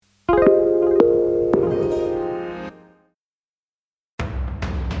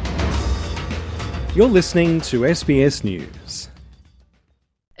You're listening to SBS News.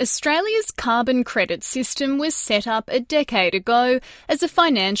 Australia's carbon credit system was set up a decade ago as a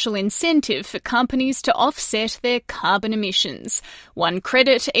financial incentive for companies to offset their carbon emissions. One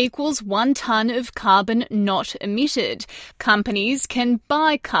credit equals 1 tonne of carbon not emitted. Companies can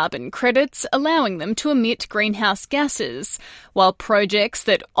buy carbon credits, allowing them to emit greenhouse gases, while projects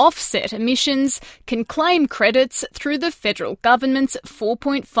that offset emissions can claim credits through the federal government's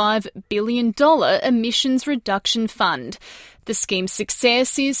 $4.5 billion emissions reduction fund. The scheme's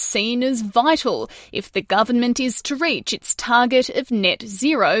success is seen as vital if the government is to reach its target of net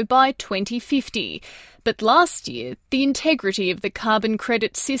zero by 2050. But last year, the integrity of the carbon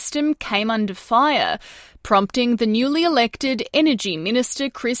credit system came under fire, prompting the newly elected Energy Minister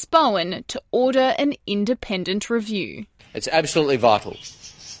Chris Bowen to order an independent review. It's absolutely vital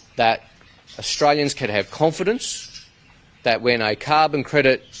that Australians can have confidence that when a carbon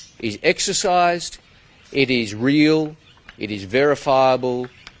credit is exercised, it is real, it is verifiable,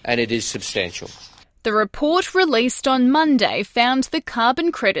 and it is substantial. The report released on Monday found the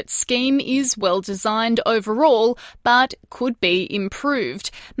carbon credit scheme is well designed overall, but could be improved,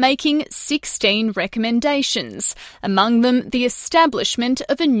 making 16 recommendations, among them the establishment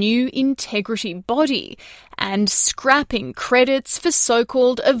of a new integrity body and scrapping credits for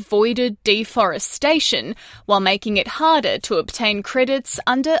so-called avoided deforestation, while making it harder to obtain credits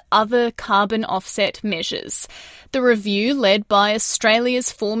under other carbon offset measures. The review, led by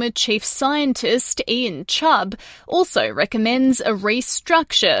Australia's former chief scientist Ian Chubb, also recommends a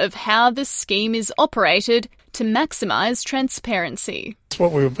restructure of how the scheme is operated to maximise transparency.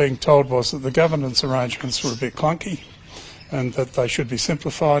 What we were being told was that the governance arrangements were a bit clunky and that they should be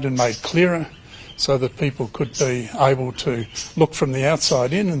simplified and made clearer so that people could be able to look from the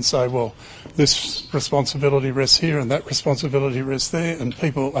outside in and say, well, this responsibility rests here and that responsibility rests there, and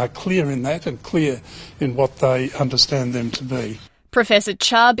people are clear in that and clear in what they understand them to be. Professor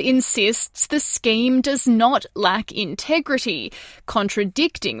Chubb insists the scheme does not lack integrity,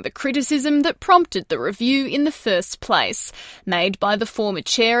 contradicting the criticism that prompted the review in the first place, made by the former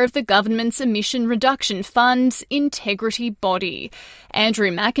chair of the government's Emission Reduction Fund's integrity body.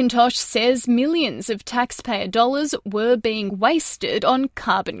 Andrew McIntosh says millions of taxpayer dollars were being wasted on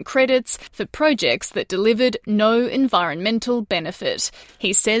carbon credits for projects that delivered no environmental benefit.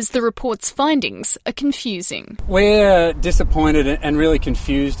 He says the report's findings are confusing. We're disappointed and really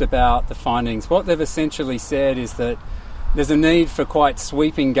confused about the findings. What they've essentially said is that there's a need for quite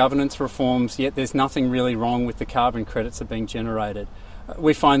sweeping governance reforms, yet there's nothing really wrong with the carbon credits that are being generated.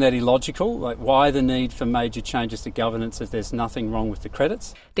 We find that illogical. Why the need for major changes to governance if there's nothing wrong with the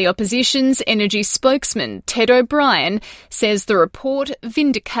credits? The opposition's energy spokesman, Ted O'Brien, says the report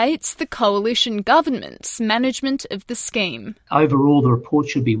vindicates the coalition government's management of the scheme. Overall, the report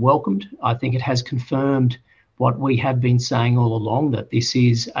should be welcomed. I think it has confirmed what we have been saying all along, that this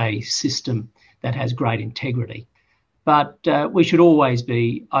is a system that has great integrity. But we should always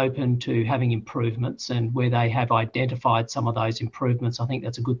be open to having improvements, and where they have identified some of those improvements, I think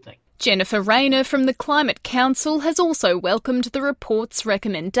that's a good thing. Jennifer Rayner from the Climate Council has also welcomed the report's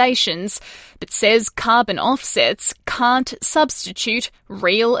recommendations, but says carbon offsets can't substitute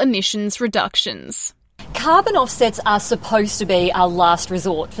real emissions reductions. Carbon offsets are supposed to be our last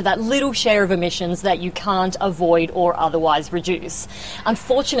resort for that little share of emissions that you can't avoid or otherwise reduce.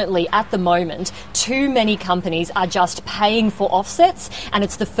 Unfortunately, at the moment, too many companies are just paying for offsets, and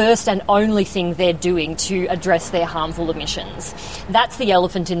it's the first and only thing they're doing to address their harmful emissions. That's the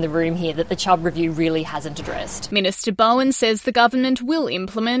elephant in the room here that the Chubb review really hasn't addressed. Minister Bowen says the government will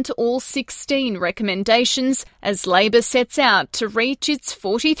implement all 16 recommendations as Labor sets out to reach its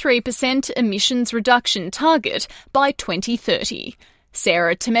 43% emissions reduction target by 2030.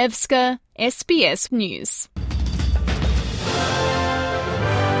 Sarah Temevska, SBS News.